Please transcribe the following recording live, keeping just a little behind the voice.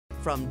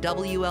From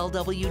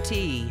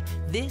WLWT,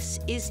 this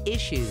is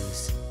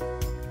Issues.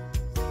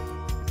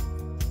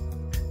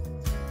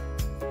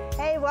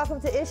 Hey,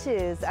 welcome to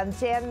Issues. I'm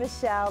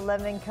Jan-Michele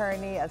Lemon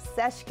Kearney of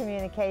SESH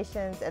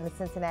Communications and the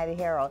Cincinnati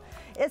Herald.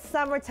 It's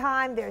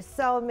summertime. There's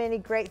so many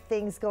great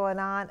things going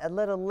on. A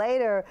little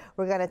later,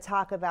 we're going to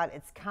talk about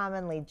It's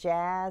Commonly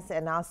Jazz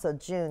and also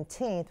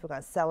Juneteenth. We're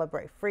going to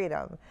celebrate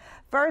freedom.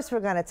 First, we're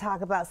going to talk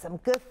about some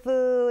good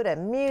food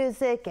and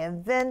music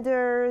and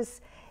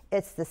vendors.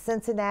 It's the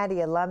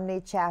Cincinnati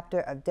Alumnae chapter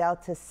of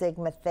Delta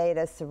Sigma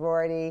Theta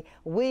sorority.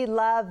 We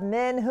love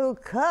men who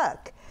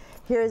cook.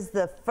 Here's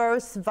the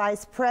first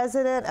vice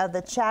president of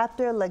the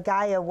chapter,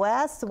 Ligaya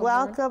West.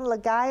 Welcome,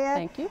 Ligaya.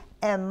 Thank you.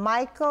 And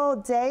Michael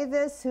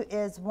Davis, who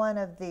is one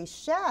of the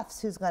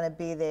chefs who's going to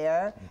be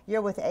there.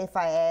 You're with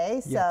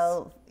AFIA,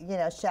 so, you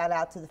know, shout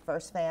out to the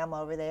first fam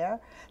over there.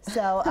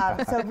 So,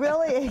 so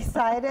really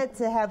excited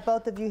to have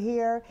both of you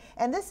here.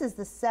 And this is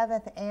the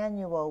 7th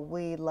annual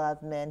We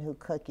Love Men Who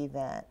Cook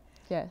event.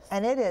 Yes.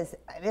 And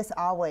it's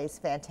always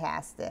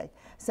fantastic.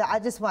 So I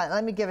just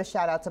let me give a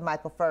shout out to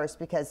Michael first,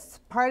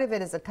 because part of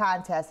it is a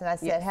contest, and I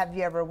said, have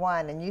you ever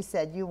won? And you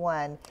said you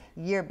won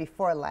year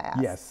before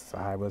last. Yes,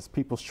 I was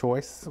People's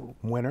Choice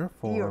winner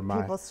for you were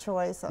my... People's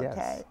Choice, okay.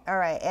 Yes. All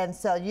right, and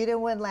so you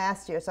didn't win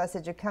last year, so I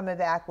said you're coming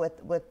back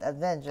with a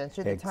vengeance.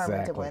 You're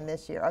determined to win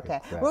this year. Okay,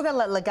 exactly. We're gonna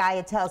let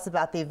Ligaya tell us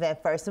about the event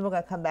first, and we're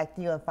gonna come back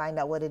to you and find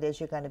out what it is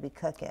you're gonna be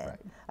cooking. Right.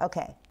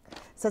 Okay.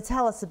 So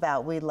tell us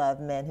about We Love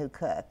Men Who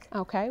Cook.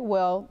 Okay,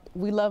 well,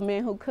 We Love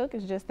Men Who Cook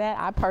is just that.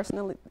 I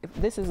personally,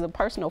 this is a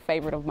personal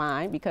favorite of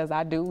mine because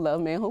I do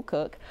love men who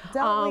cook.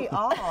 Don't we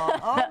all?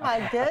 Oh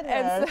my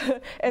goodness.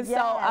 And so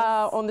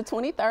on the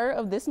 23rd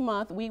of this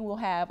month, we will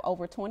have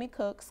over 20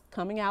 cooks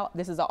coming out.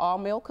 This is an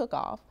all-meal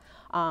cook-off.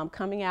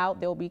 Coming out,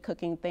 they'll be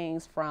cooking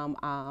things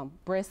from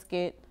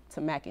brisket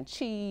to mac and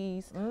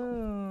cheese.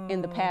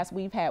 In the past,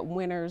 we've had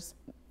winners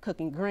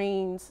cooking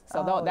greens,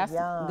 so that's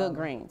good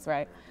greens,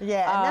 right?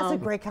 Yeah, and that's a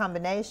great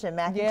combination,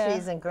 mac and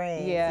cheese and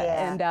greens.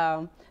 Yeah.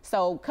 And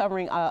so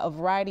covering a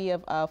variety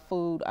of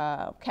food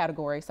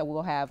categories. So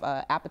we'll have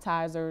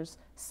appetizers,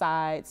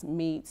 sides,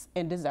 meats,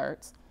 and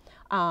desserts.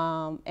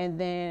 And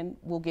then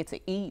we'll get to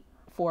eat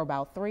for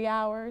about 3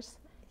 hours.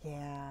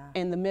 Yeah.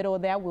 In the middle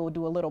of that, we'll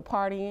do a little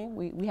partying.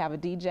 We have a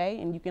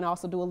DJ, and you can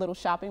also do a little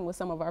shopping with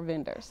some of our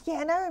vendors.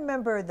 Yeah, and I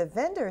remember the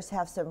vendors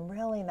have some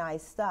really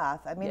nice stuff.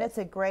 I mean, it's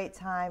a great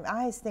time.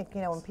 I always think,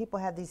 you know, when people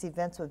have these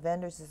events with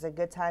vendors, it's a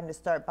good time to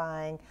start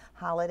buying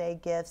holiday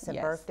gifts and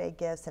birthday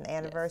gifts and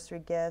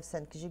anniversary gifts,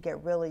 and because you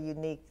get really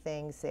unique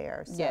things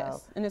there. So.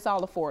 Yes, and it's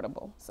all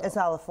affordable. So. It's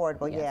all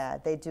affordable, yeah.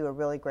 They do a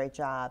really great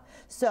job.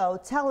 So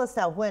tell us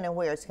now when and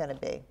where it's going to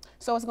be.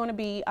 So it's going to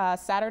be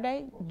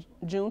Saturday,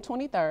 June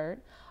 23rd.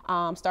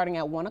 Starting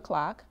at 1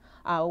 o'clock.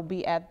 We'll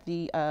be at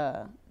the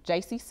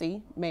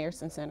JCC,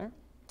 Mayerson Center.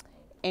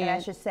 And I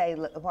should say,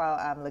 while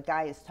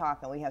Ligaya is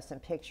talking, we have some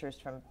pictures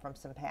from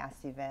some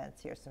past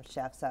events. Here's some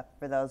chefs up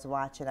for those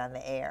watching on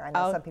the air. I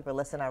know some people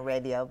listen on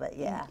radio, but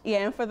yeah. Yeah,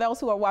 and for those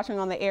who are watching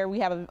on the air, we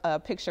have a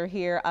picture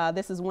here.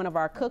 This is one of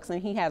our cooks,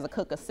 and he has a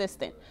cook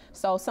assistant.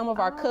 So some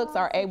of our cooks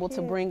are able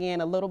to bring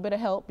in a little bit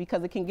of help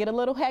because it can get a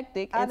little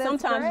hectic. And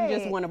sometimes you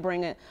just want to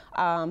bring it.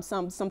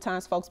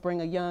 Sometimes folks bring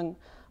a young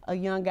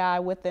guy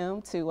with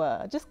them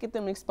to just get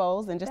them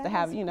exposed and just to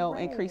have, you know,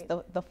 increase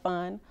the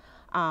fun.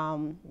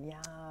 Yum.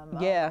 Oh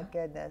my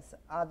goodness.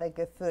 All the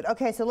good food.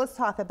 Okay, so let's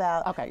talk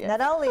about, not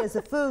only is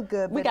the food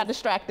good, but we got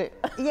distracted.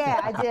 Yeah,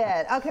 I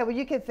did. Okay, well,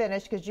 you can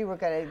finish because you were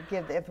going to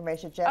give the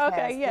information Jeff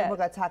has. Then we're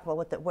going to talk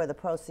about where the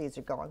proceeds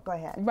are going. Go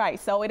ahead. Right,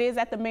 so it is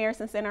at the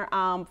Mayerson Center.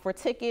 For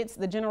tickets,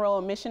 the general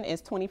admission is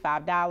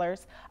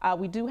 $25.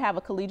 We do have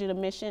a collegiate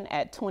admission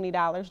at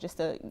 $20 just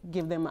to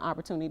give them an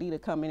opportunity to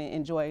come in and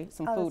enjoy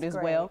some food as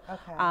well.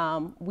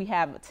 Okay. We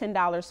have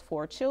 $10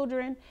 for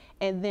children,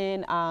 and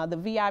then the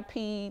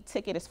VIP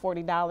ticket is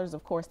 $40.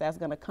 Of course, that's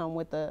going to come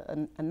with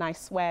a nice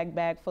swag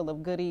bag full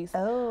of goodies.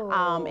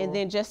 And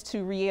then just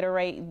to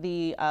reiterate,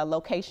 the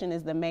location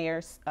is the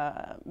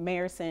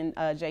Mayerson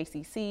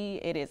JCC.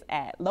 It is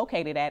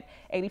located at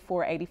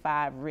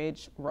 8485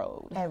 Ridge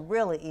Road. And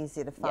really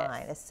easy to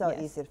find. It's so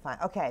easy to find.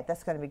 Okay,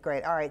 that's going to be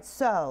great. All right,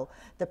 so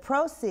the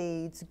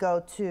proceeds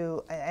go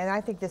to, and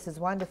I think this is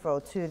wonderful,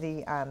 to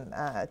the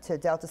to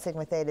Delta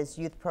Sigma Theta's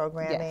youth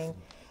programming.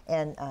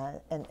 And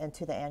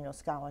to the annual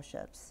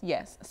scholarships.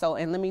 Yes. So,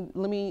 and let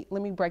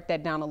me break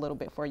that down a little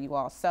bit for you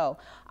all. So,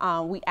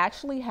 we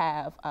actually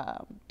have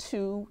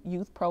 2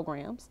 youth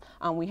programs.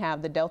 We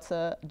have the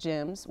Delta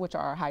Gyms, which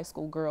are our high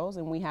school girls,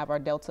 and we have our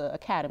Delta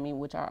Academy,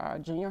 which are our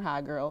junior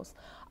high girls,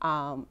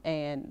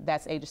 and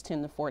that's ages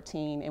 10 to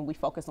 14, and we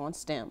focus on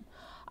STEM.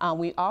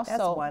 We also,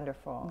 that's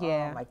wonderful.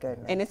 Yeah. Oh my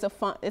goodness. And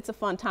it's a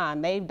fun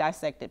time. They've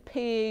dissected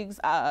pigs.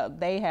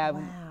 They have,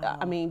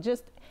 I mean,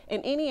 just.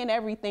 And any and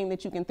everything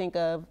that you can think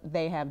of,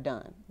 they have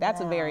done.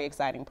 That's a very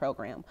exciting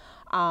program.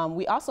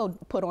 We also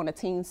put on a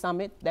teen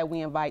summit that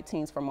we invite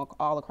teens from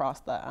all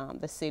across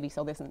the city.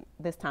 So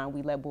this time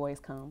we let boys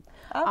come.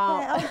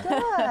 Okay,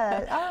 good.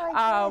 All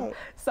right, great.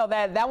 So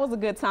that was a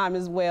good time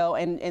as well,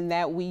 and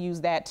that we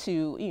use that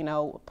to, you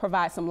know,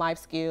 provide some life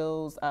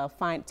skills,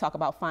 talk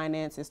about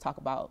finances,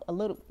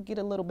 get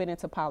a little bit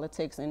into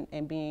politics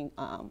and being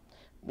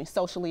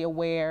socially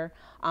aware.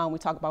 We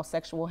talk about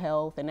sexual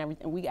health and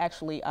everything. We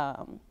actually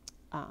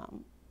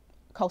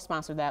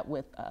co-sponsor that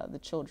with the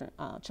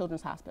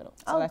Children's Hospital.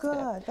 So that's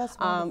good. That's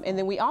wonderful. And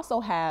then we also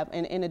have,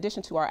 in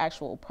addition to our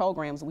actual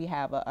programs, we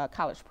have a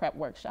college prep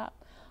workshop.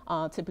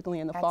 Typically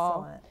in the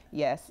fall.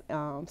 Yes,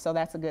 so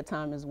that's a good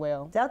time as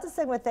well. Delta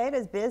Sigma Theta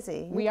is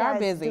busy. We are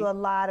busy. You do a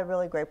lot of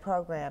really great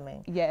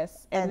programming.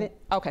 Yes, and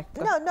okay.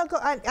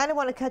 I didn't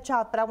want to cut you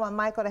off, but I want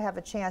Michael to have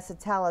a chance to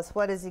tell us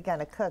what is he going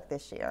to cook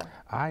this year.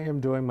 I am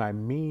doing my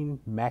mean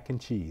mac and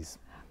cheese.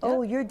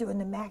 Oh, you're doing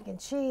the mac and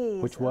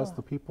cheese. Which was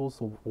the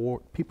People's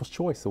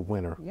Choice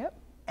winner. Yep.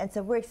 And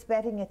so we're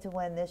expecting it to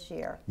win this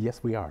year.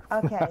 Yes, we are.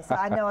 Okay, so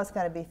I know it's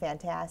going to be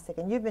fantastic.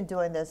 And you've been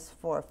doing this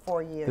for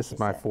 4 years. This is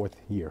my 4th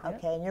year.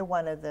 Okay, and you're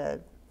one of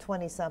the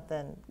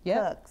 20-something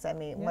cooks. I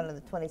mean, one of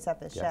the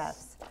 20-something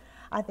chefs.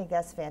 I think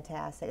that's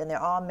fantastic. And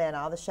they're all men.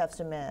 All the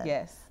chefs are men.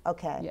 Yes.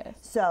 Okay. Yes.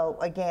 So,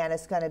 again,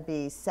 it's going to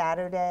be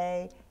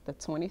Saturday. The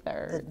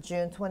 23rd.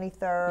 June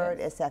 23rd.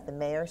 Yes. It's at the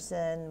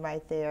Mayerson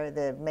right there,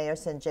 the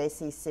Mayerson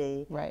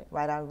JCC.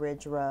 Right on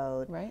Ridge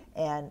Road. Right.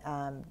 And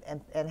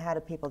how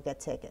do people get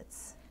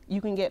tickets? You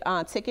can get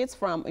tickets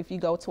if you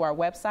go to our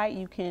website,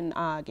 you can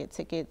get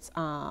tickets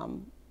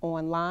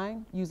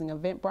online using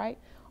Eventbrite,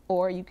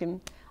 or you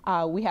can,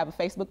 we have a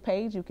Facebook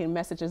page, you can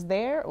message us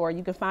there, or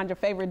you can find your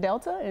favorite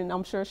Delta, and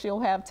I'm sure she'll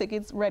have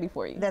tickets ready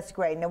for you. That's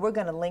great. Now we're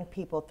going to link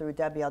people through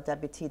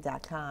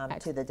WLWT.com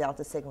to the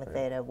Delta Sigma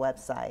Theta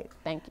website.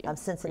 Thank you.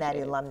 Cincinnati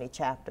Alumnae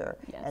chapter.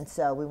 Yes. And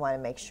so we want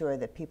to make sure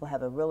that people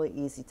have a really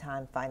easy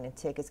time finding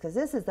tickets, because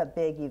this is a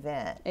big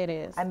event. It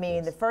is. I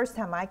mean, the first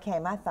time I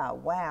came, I thought,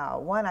 wow,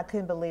 one, I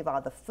couldn't believe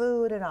all the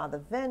food and all the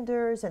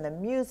vendors and the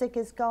music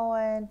is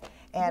going.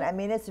 And I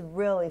mean, it's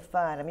really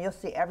fun. I mean, you'll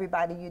see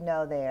everybody you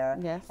know there.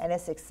 Yes. And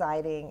it's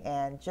exciting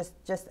and just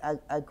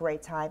a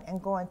great time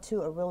and going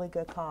to a really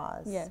good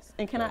cause. Yes.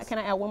 And can I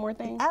add one more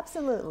thing?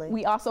 Absolutely.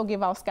 We also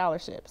give out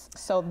scholarships.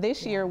 So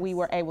this year we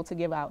were able to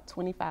give out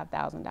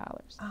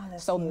 $25,000. Oh,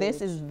 that's so huge.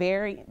 This is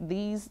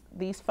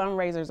these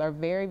fundraisers are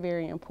very,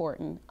 very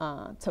important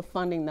to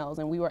funding those,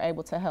 and we were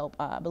able to help,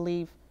 I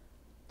believe,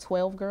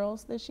 12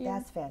 girls this year.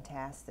 That's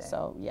fantastic.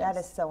 So, yes. That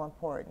is so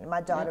important. My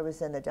daughter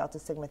was in the Delta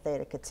Sigma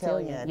Theta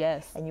Cotillion.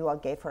 Yes. And you all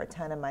gave her a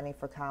ton of money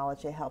for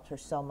college. It helped her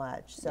so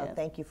much. So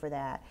thank you for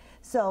that.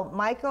 So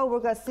Michael, we're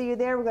going to see you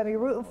there. We're going to be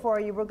rooting for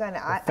you. We're going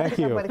to, I think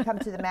I'm going to come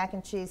to the mac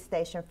and cheese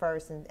station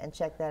first and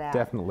check that out.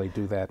 Definitely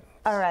do that.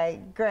 All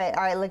right, great.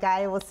 All right,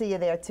 Ligaya, we'll see you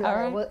there too.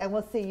 All right. And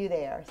we'll see you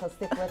there. So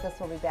stick with us.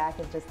 We'll be back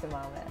in just a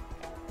moment.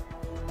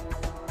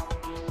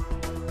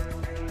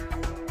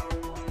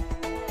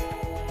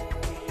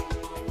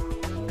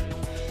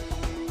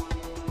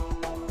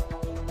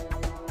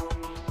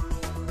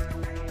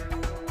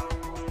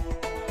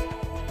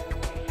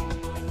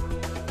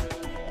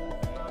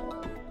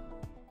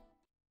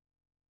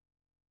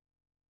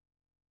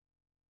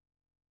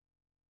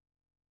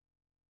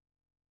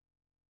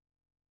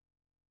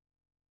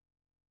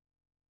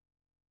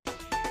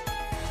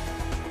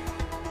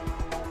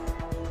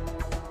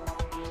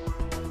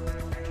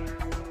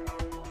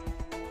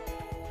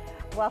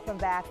 Welcome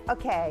back.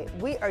 Okay,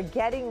 we are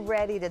getting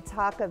ready to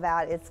talk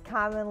about It's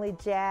Commonly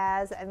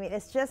Jazz. I mean,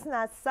 it's just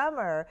not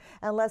summer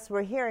unless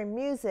we're hearing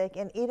music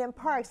in Eden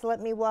Park. So let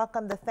me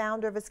welcome the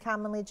founder of It's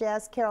Commonly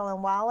Jazz,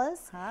 Carolyn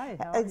Wallace. Hi.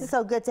 It's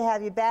so good to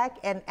have you back.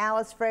 And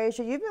Alice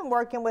Frazier, you've been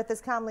working with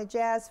It's Commonly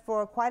Jazz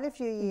for quite a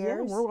few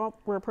years. Yeah,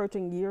 we're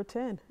approaching year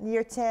 10.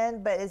 Year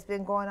 10, but it's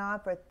been going on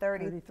for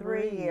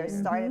 33 years.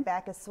 Started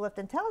back at Swift.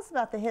 And tell us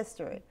about the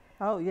history.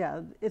 Oh, yeah.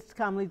 It's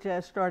Commonly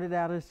Jazz started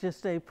out as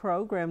just a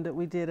program that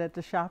we did at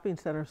the shopping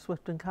center,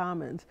 Swift and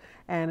Commons.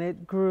 And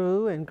it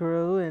grew and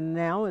grew, and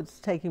now it's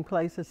taking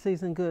place at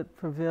Season Good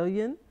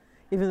Pavilion.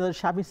 Even though the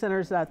shopping center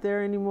is not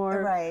there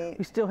anymore, right.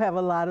 We still have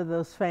a lot of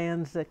those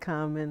fans that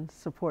come and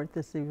support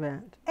this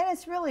event. And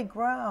it's really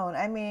grown.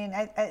 I mean,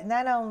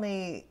 not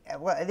only,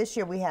 well, this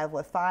year we have,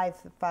 what, five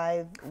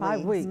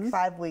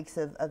weeks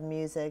of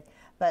music.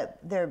 But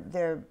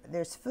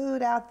there's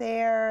food out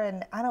there,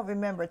 and I don't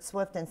remember at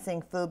Swift and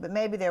Sing Food, but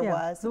maybe there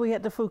was. So we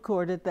had the food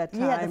court at that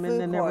time, and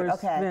then there was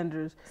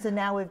vendors. So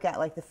now we've got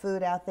like the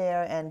food out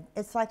there, and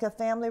it's like a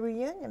family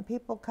reunion.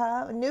 People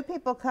come, new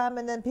people come,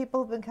 and then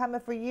people who've been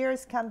coming for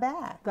years come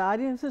back. The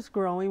audience is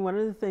growing. One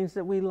of the things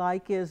that we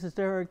like is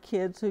there are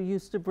kids who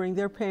used to bring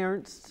their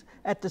parents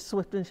at the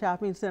Swift and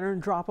Shopping Center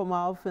and drop them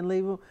off and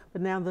leave them,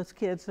 but now those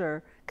kids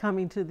are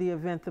coming to the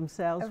event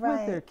themselves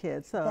with their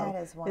kids. So that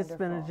is wonderful. It's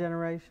been a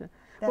generation.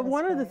 But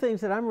one of the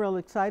things that I'm real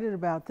excited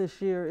about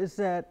this year is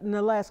that in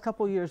the last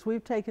couple of years,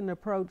 we've taken the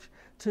approach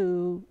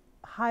to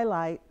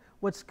highlight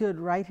what's good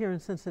right here in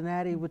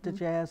Cincinnati with the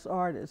jazz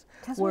artists.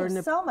 Because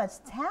there's so much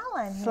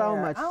talent here. So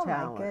much talent.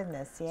 talent. Oh my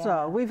goodness, yeah.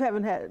 So we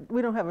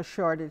don't have a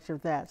shortage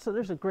of that. So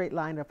there's a great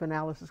lineup, and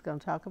Alice is going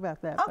to talk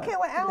about that. Okay,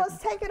 well, Alice,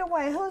 take it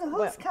away.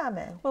 Who's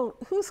coming? Well,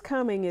 who's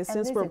coming is, and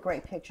since these we're are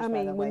great pictures. I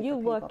mean, by the when way, you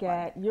look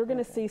at, you're going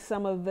to see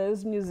some of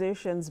those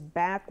musicians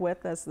back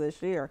with us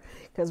this year,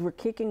 because we're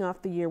kicking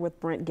off the year with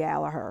Brent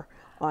Gallagher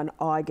on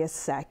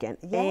August 2nd.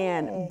 Yay.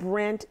 And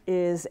Brent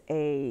is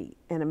an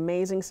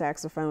amazing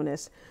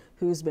saxophonist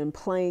who's been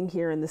playing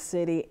here in the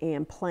city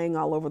and playing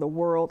all over the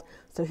world.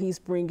 So he's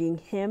bringing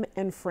him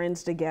and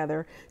friends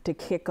together to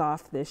kick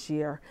off this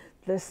year.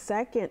 The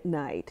second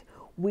night,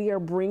 we are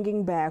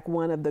bringing back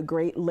one of the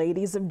great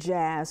ladies of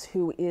jazz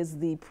who is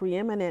the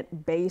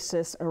preeminent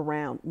bassist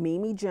around.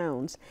 Mimi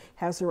Jones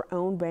has her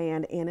own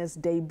band and is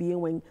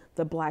debuting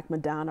the Black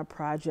Madonna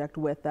Project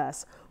with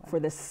us for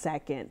the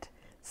second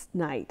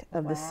night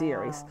of the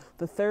series.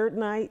 The third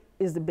night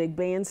is the big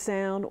band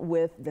sound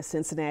with the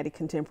Cincinnati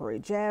Contemporary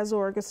Jazz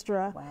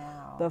Orchestra.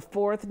 The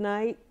fourth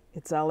night,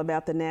 it's all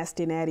about the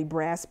Nasty Natty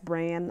Brass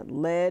Band,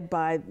 led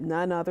by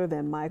none other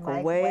than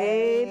Michael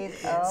Wade.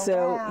 Oh,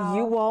 so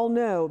you all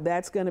know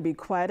that's going to be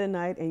quite a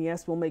night, and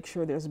yes, we'll make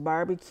sure there's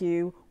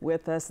barbecue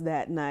with us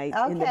that night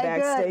in the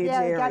backstage good.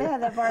 Yeah, area. you got to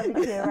have that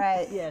barbecue,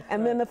 right? Yes,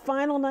 and then the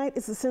final night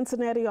is the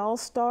Cincinnati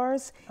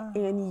All-Stars,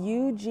 and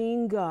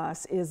Eugene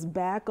Goss is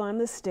back on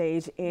the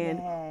stage,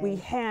 and we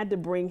had to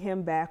bring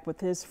him back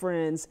with his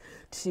friends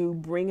to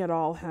bring it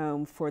all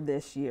home for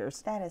this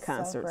year's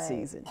concert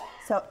season.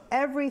 So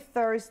every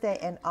Thursday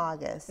in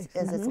August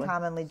is It's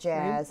Commonly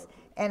Jazz.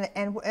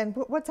 And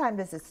what time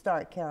does it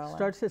start, Carolyn?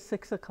 Starts at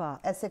 6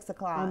 o'clock. At 6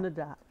 o'clock. On the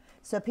dot.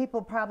 So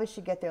people probably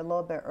should get there a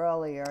little bit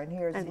earlier, and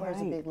here's a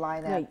big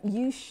lineup. Now,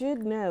 you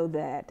should know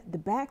that the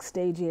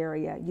backstage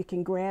area, you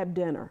can grab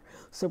dinner.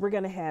 So we're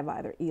going to have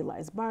either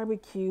Eli's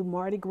Barbecue,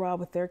 Mardi Gras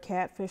with their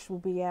catfish will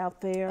be out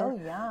there. Oh,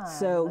 yeah.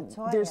 So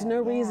Latoya, there's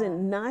no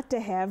reason not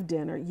to have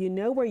dinner. You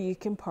know where you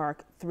can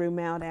park through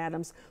Mount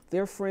Adams.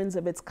 They're friends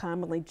of It's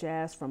Commonly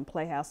Jazz from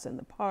Playhouse in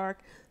the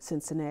Park,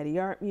 Cincinnati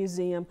Art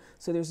Museum.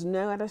 So there's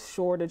not a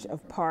shortage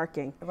of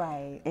parking.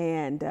 Right.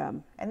 And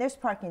there's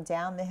parking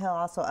down the hill,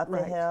 also up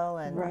the hill,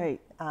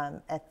 and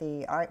at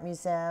the Art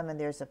Museum, and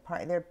there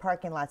are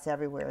parking lots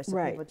everywhere,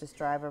 so people just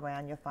drive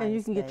around, you'll find And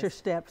you can get your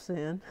steps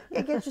in.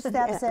 Yeah, get your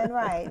steps in,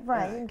 right.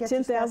 You can get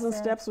 10,000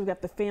 steps, we've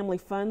got the Family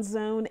Fun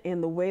Zone,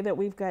 and the way that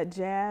we've got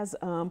jazz,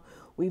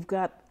 we've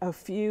got a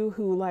few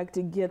who like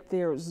to get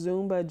their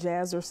Zumba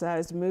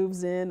jazzercise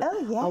moves in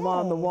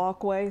along the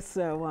walkway,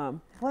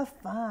 so what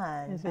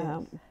fun.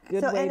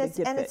 Good way to get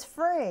fit. And it's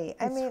free.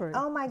 I mean, free.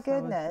 oh my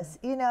goodness.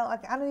 You know,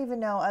 like I don't even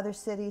know other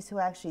cities who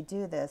actually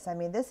do this. I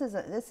mean, this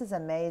is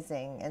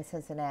amazing in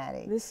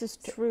Cincinnati. This is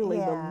truly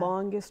the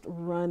longest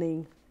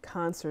running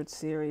concert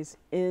series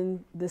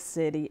in the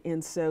city,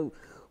 and so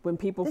when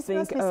people this think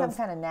must be of some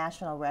kind of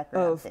national record,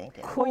 I'm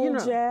thinking.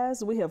 Cool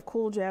jazz, we have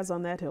cool jazz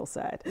on that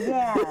hillside.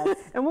 Yes.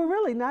 And we're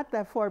really not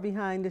that far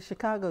behind the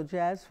Chicago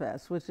Jazz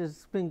Fest, which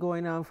has been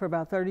going on for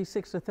about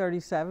 36 or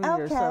 37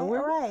 years. So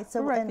we're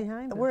right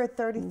behind them. We're at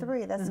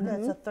 33. That's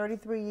good. So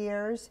 33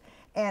 years.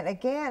 And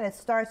again, it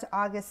starts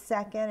August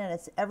 2nd, and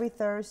it's every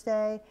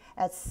Thursday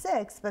at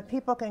 6, but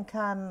people can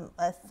come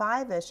at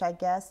 5-ish, I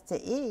guess, to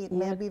eat,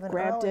 maybe even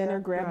grab earlier. dinner,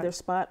 grab their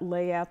spot,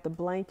 lay out the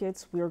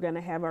blankets. We're going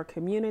to have our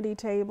community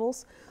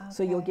tables,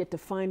 so you'll get to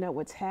find out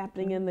what's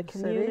happening in the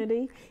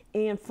community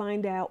and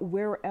find out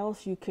where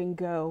else you can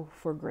go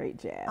for great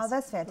jazz. Oh,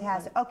 that's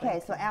fantastic.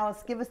 Okay, so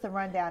Alice, give us the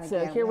rundown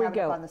again. So here we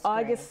go. On the screen.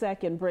 August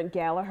 2nd, Brent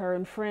Gallagher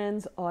and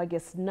Friends.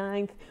 August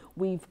 9th,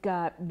 we've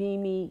got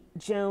Mimi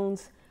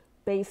Jones,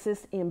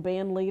 bassist and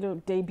band leader,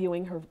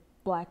 debuting her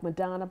Black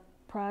Madonna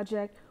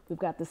Project. We've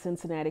got the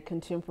Cincinnati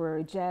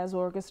Contemporary Jazz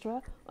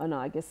Orchestra on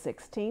August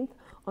 16th.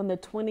 On the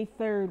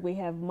 23rd, we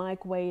have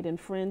Mike Wade and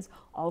Friends,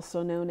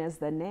 also known as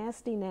the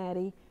Nasty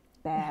Natty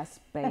Brass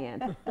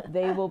Band.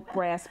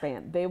 Brass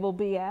Band. They will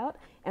be out.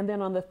 And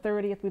then on the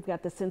 30th, we've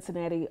got the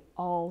Cincinnati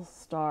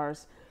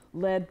All-Stars,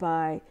 led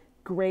by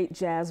great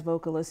jazz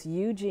vocalist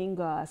Eugene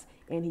Goss,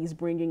 and he's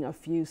bringing a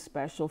few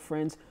special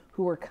friends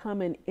who are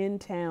coming in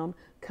town,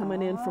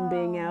 coming in from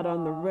being out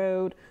on the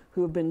road,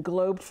 who have been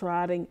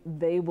globe-trotting.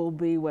 They will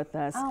be with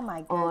us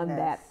on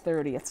that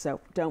 30th, so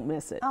don't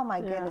miss it. Oh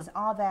my goodness,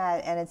 all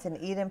that, and it's in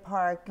Eden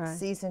Park,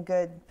 Season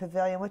Good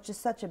Pavilion, which is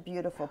such a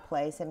beautiful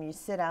place. I mean, you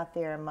sit out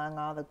there among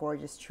all the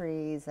gorgeous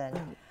trees, and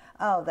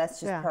oh, that's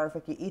just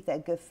perfect. You eat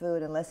that good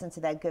food and listen to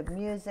that good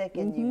music,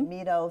 and you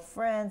meet old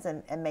friends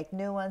and make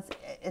new ones.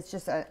 It's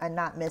just a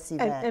not miss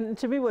event. And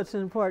to me, what's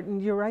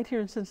important, you're right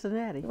here in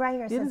Cincinnati. Right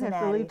here in Cincinnati. You don't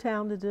have to leave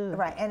town to do it.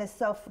 Right, and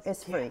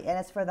it's free, and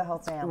it's for the whole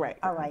family. Right.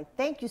 All right.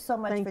 Thank you so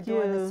much for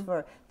doing this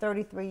for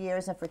 33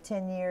 years and for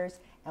 10 years,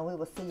 and we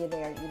will see you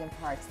there at Eden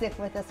Park. Stick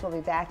with us. We'll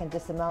be back in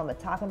just a moment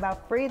talking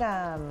about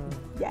freedom.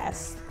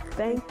 Yes.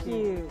 Thank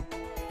you.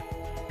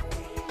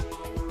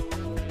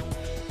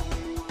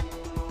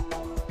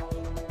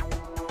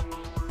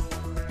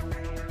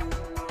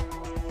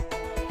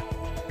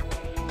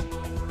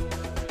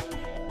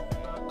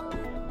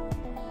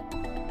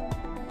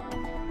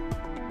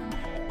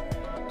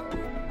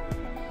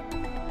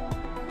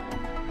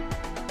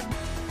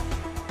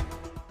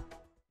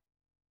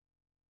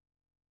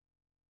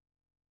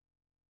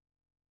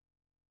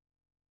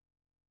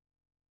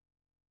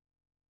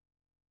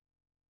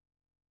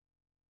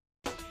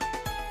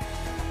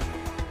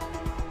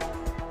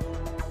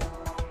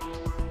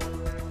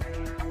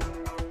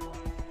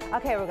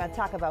 Okay, we're going to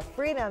talk about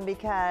freedom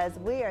because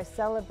we are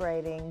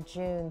celebrating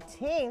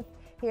Juneteenth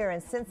here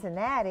in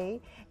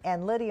Cincinnati,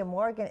 and Lydia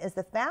Morgan is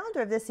the founder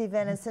of this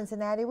event in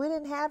Cincinnati. We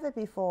didn't have it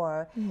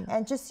before.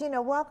 And just,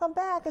 welcome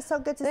back. It's so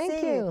good to see you.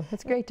 Thank you.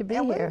 It's great to be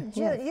here.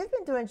 You've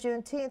been doing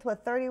Juneteenth,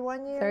 what,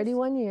 31 years?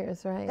 31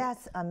 years, right.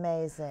 That's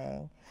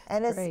amazing.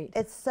 And Great.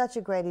 it's such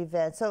a great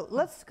event. So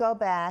let's go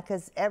back,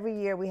 because every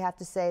year we have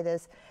to say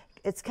this.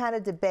 It's kind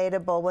of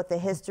debatable what the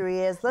history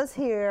is. Let's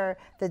hear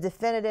the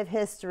definitive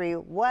history.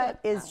 What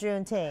is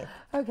Juneteenth?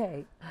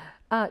 Okay.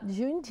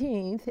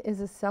 Juneteenth is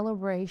a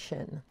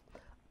celebration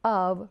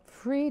of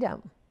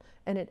freedom,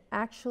 and it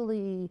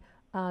actually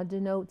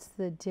denotes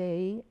the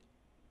day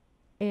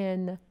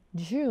in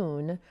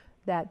June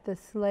that the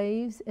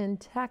slaves in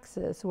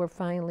Texas were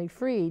finally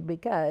freed,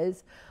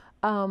 because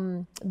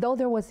though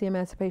there was the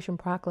Emancipation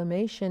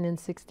Proclamation in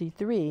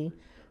 '63,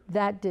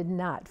 that did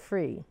not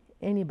free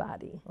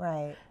anybody.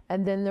 Right.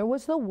 And then there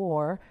was the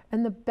war,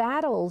 and the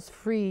battles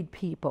freed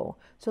people.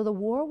 So the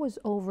war was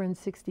over in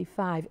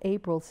 '65,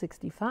 April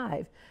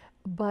 '65.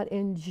 But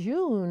in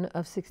June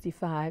of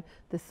 '65,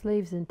 the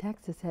slaves in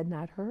Texas had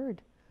not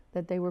heard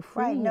that they were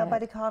free. Right, yet.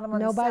 nobody called them on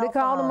Nobody the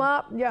cell called phone. them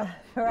up. Yeah,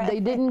 Right. They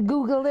didn't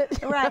Google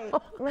it. Right,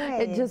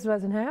 right. It just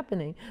wasn't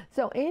happening.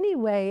 So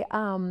anyway,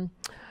 an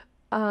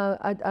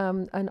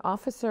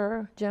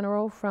officer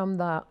general from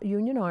the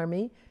Union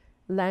Army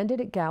landed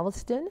at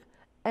Galveston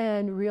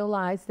and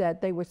realized that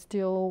they were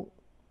still,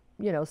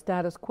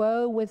 status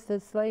quo with the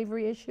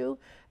slavery issue,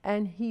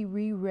 and he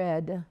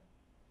reread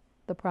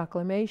the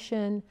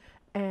proclamation,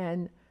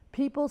 and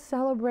people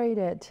celebrate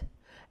it.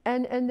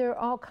 And there are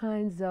all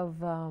kinds of,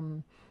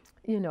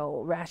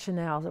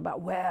 rationales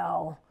about,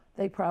 well,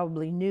 they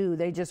probably knew.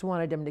 They just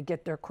wanted them to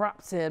get their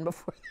crops in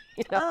before,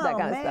 that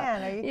kind of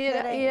stuff. Are you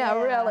kidding? Yeah,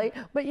 really.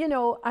 But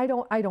I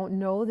don't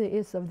know the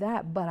is of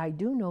that, but I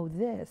do know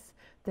this.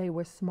 They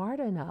were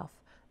smart enough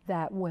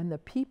that when the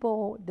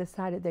people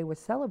decided they were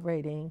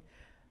celebrating,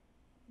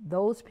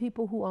 those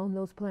people who owned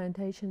those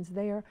plantations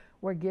there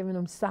were giving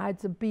them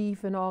sides of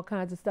beef and all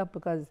kinds of stuff,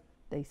 because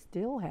they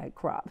still had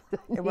crops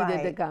that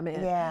needed to come in.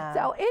 Yeah.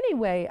 So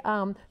anyway,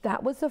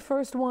 that was the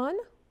first one,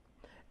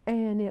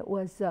 and it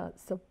was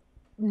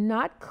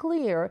not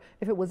clear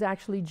if it was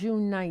actually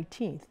June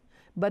 19th,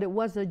 but it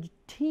was a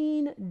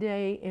teen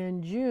day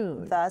in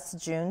June. Thus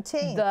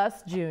Juneteenth.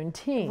 Thus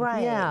Juneteenth.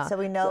 Right. Yeah. So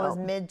we know it was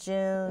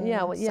mid-June.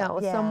 Yeah. It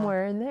was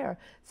somewhere in there.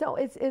 So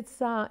it's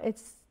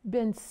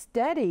been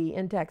steady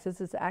in Texas.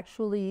 It's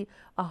actually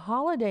a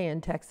holiday in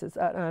Texas.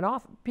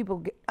 People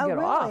get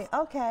off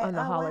on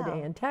the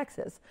holiday in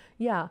Texas.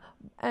 Yeah,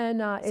 and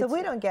so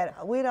we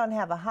don't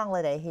have a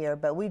holiday here,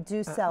 but we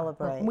do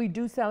celebrate. We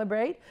do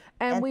celebrate,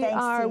 and we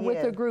are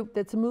with a group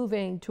that's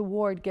moving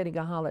toward getting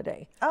a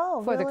holiday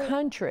for the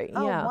country.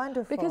 Oh, yeah,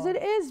 wonderful! Because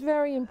it is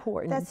very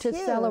important to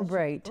huge.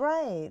 celebrate.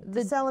 Right.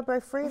 To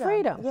celebrate freedom.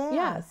 Freedom. Yeah.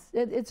 Yes,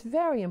 it's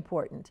very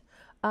important.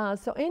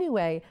 So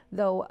anyway,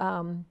 though.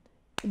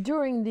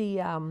 During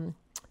the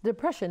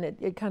Depression,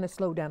 it kind of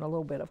slowed down a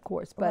little bit, of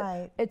course,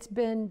 but it's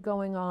been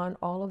going on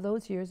all of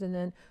those years. And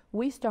then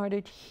we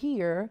started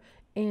here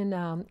in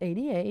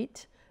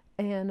 '88,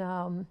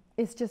 and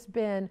it's just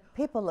been...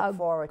 People look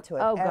forward to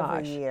it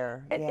every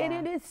year.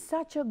 And it is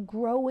such a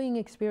growing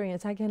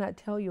experience. I cannot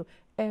tell you,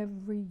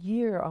 every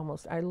year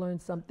almost I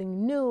learn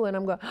something new, and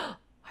I'm going, oh,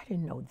 I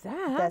didn't know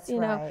that. That's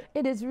right.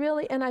 It is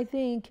really, and I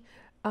think,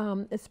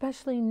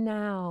 especially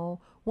now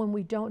when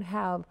we don't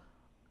have...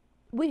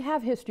 We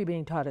have history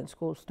being taught in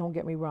schools, don't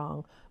get me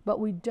wrong, but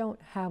we don't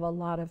have a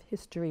lot of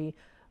history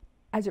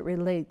as it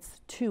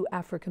relates to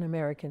African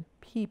American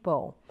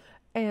people.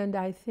 And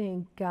I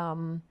think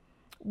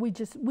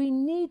we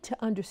need to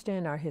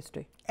understand our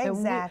history.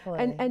 Exactly.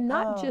 And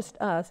not just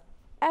us,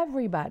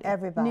 everybody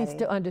needs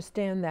to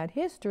understand that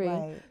history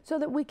so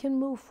that we can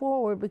move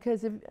forward,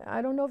 because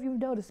I don't know if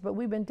you've noticed, but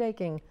we've been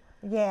taking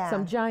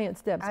some giant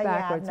steps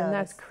backwards, and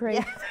that's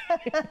crazy.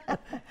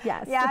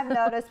 Yes. Yeah, I've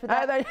noticed, but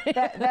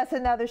that's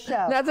another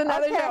show. That's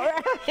another show,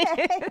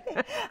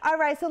 right? All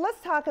right, so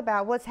let's talk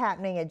about what's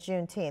happening at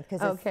Juneteenth,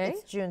 because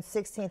it's June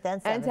 16th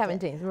and 17th. And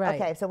 17th,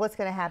 right. Okay, so what's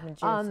going to happen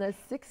June? On the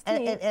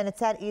 16th. And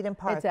it's at Eden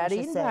Park. It's at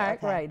Eden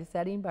Park, right. It's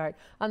at Eden Park.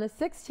 On the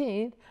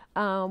 16th,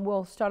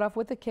 we'll start off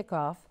with the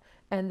kickoff,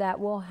 and that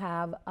will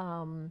have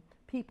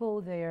people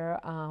there.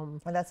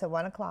 And that's at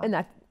 1 o'clock?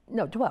 And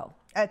no, 12.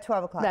 At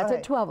 12 o'clock. That's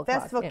at 12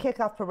 o'clock. Festival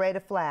kickoff, parade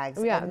of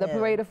flags. Yeah, the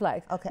parade of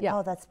flags. Okay. Yeah.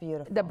 Oh, that's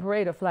beautiful. The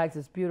parade of flags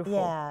is beautiful.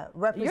 Yeah.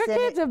 Your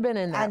kids have been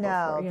in that I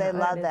know. before. They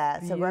love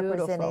that. Beautiful. So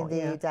representing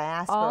the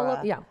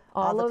diaspora.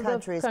 All the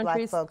countries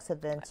Black folks have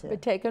been to.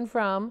 Taken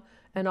from,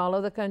 and all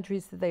of the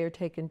countries that they are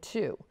taken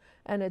to.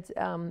 And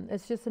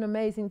it's just an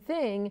amazing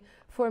thing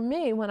for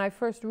me when I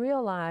first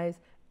realized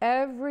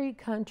every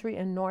country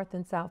in North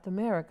and South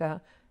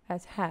America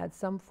has had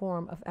some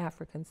form of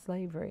African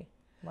slavery.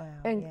 Wow.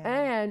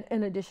 And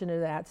in addition to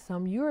that,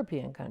 some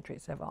European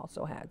countries have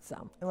also had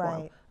some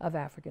form of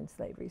African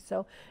slavery.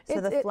 So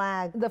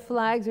the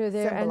flags are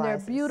there, and they're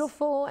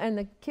beautiful, and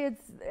the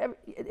kids,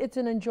 it's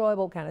an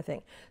enjoyable kind of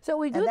thing. So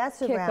we do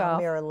that's around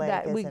Mirror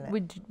Lake, isn't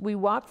it? We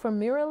walk from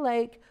Mirror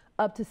Lake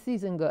up to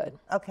season good.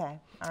 Okay,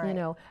 all right. You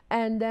know,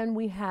 and then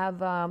we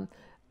have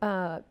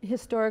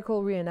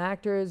historical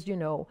reenactors. You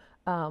know,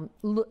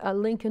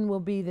 Lincoln will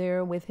be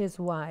there with his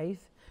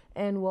wife,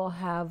 and we'll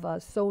have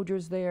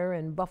soldiers there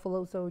and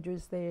Buffalo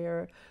soldiers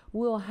there.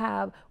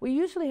 We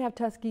usually have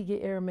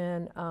Tuskegee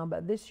Airmen,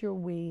 but this year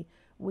we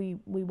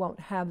won't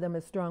have them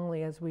as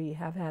strongly as we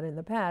have had in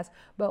the past,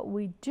 but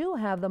we do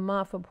have the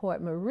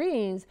Montfort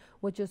Marines,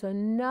 which is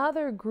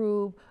another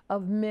group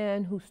of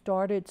men who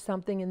started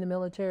something in the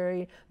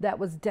military that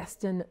was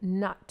destined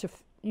not to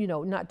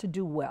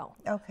do well.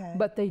 Okay.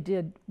 But they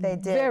did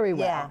very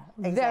well.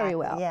 Very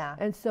well. Yeah.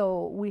 And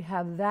so we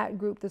have that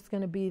group that's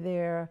going to be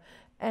there.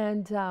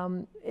 And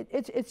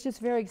it's just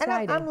very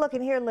exciting. And I'm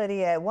looking here,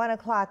 Lydia, at 1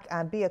 o'clock,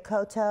 Bia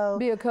Koto.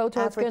 Bia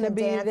Koto is going to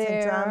be dance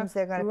there. And drums,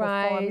 they're going to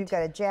perform. You've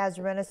got a jazz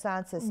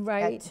renaissance at 2.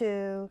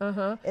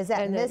 Is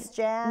that and Miss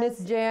Jazz?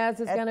 Miss Jazz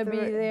is going to be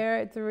there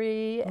at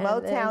 3.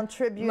 Motown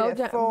Tribute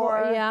at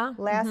 4.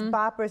 Last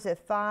Boppers at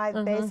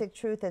 5. Basic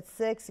Truth at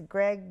 6.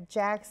 Greg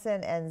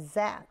Jackson and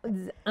Zach.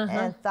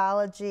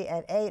 Anthology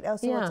at 8. Oh,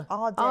 so it's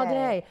all day. All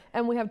day.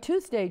 And we have 2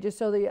 stages,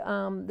 so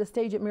the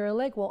stage at Mirror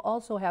Lake will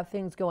also have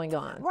things going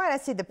on. Right, I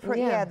see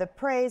the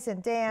praise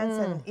and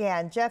dance,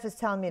 and Jeff is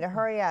telling me to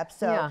hurry up.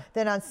 So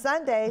then on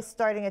Sunday,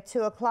 starting at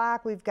 2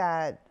 o'clock, we've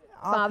got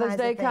all Father's Day kinds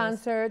of things.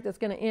 concert that's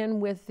going to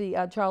end with the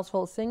Charles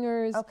Holt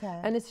Singers. Okay.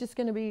 And it's just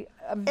going to be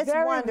a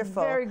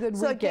wonderful. very good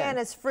so weekend. Again,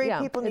 it's free.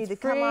 People need to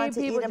come on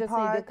to Eden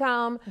Park. Need to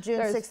come. June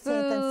There's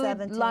 16th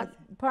and 17th.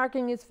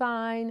 Parking is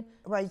fine.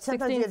 Right.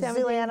 Sometimes you have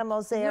zoo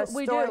animals there,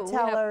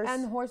 storytellers.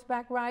 And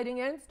horseback riding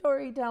and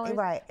storytellers.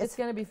 Right. It's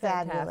going to be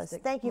fabulous.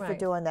 fantastic. Thank you for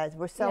doing that.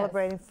 We're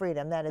celebrating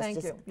freedom. That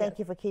is thank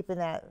you for keeping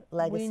that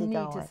legacy going. We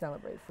need to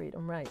celebrate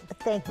freedom, right.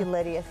 Thank you,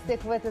 Lydia.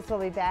 Stick with us. We'll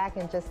be back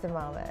in just a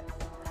moment.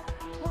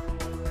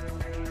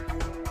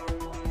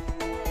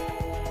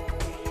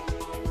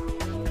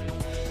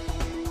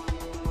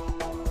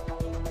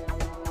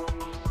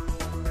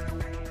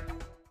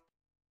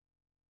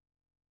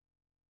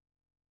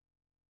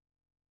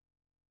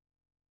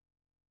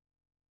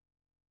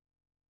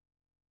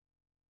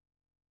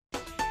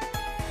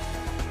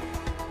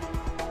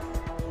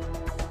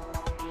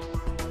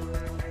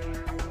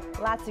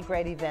 Lots of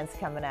great events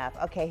coming up.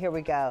 Okay, here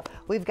we go.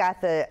 We've got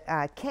the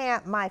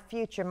camp, My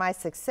Future, My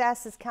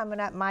Success is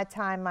coming up. My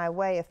Time, My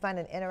Way, a fun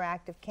and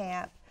interactive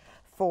camp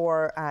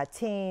for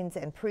teens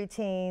and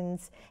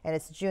preteens, and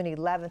it's June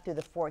 11th through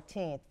the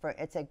 14th.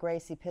 It's at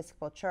Grace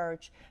Episcopal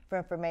Church. For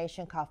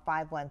information, call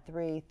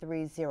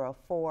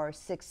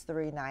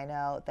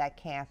 513-304-6390. That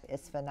camp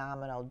is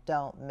phenomenal.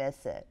 Don't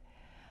miss it.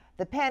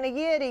 The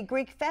Panayiotis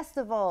Greek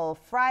Festival,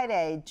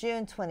 Friday,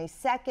 June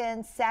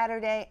 22nd,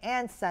 Saturday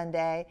and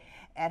Sunday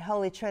at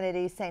Holy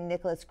Trinity St.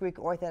 Nicholas Greek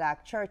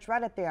Orthodox Church,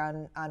 right up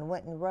there on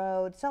Winton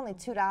Road. It's only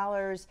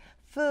 $2.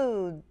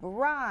 Food,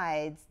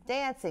 rides,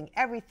 dancing,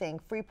 everything.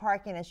 Free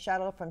parking and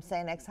shuttle from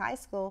St. X High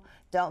School.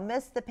 Don't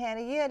miss the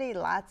Panayiotis.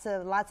 Lots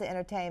of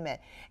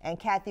entertainment. And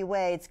Kathy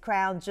Wade's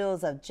Crown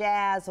Jewels of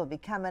Jazz will be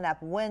coming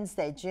up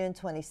Wednesday, June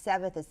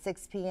 27th at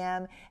 6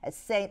 p.m. at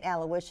St.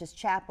 Aloysius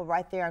Chapel,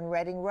 right there on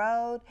Reading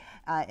Road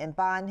in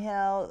Bond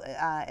Hill.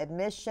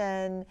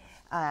 Admission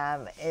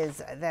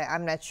is,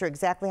 I'm not sure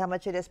exactly how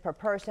much it is per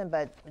person,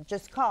 but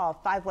just call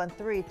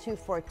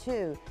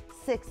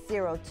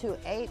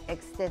 513-242-6028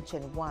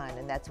 extension 1,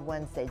 and that's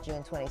Wednesday,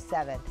 June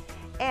 27th.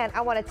 And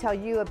I want to tell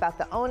you about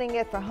the Owning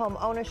It for Home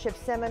Ownership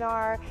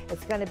Seminar.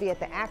 It's going to be at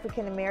the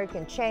African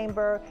American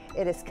Chamber.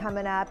 It is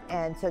coming up,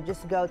 and so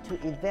just go to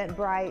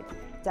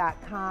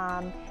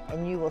eventbrite.com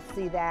and you will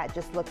see that.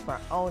 Just look for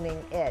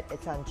Owning It.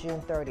 It's on June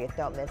 30th.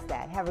 Don't miss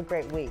that. Have a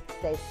great week.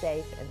 Stay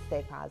safe and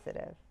stay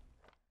positive.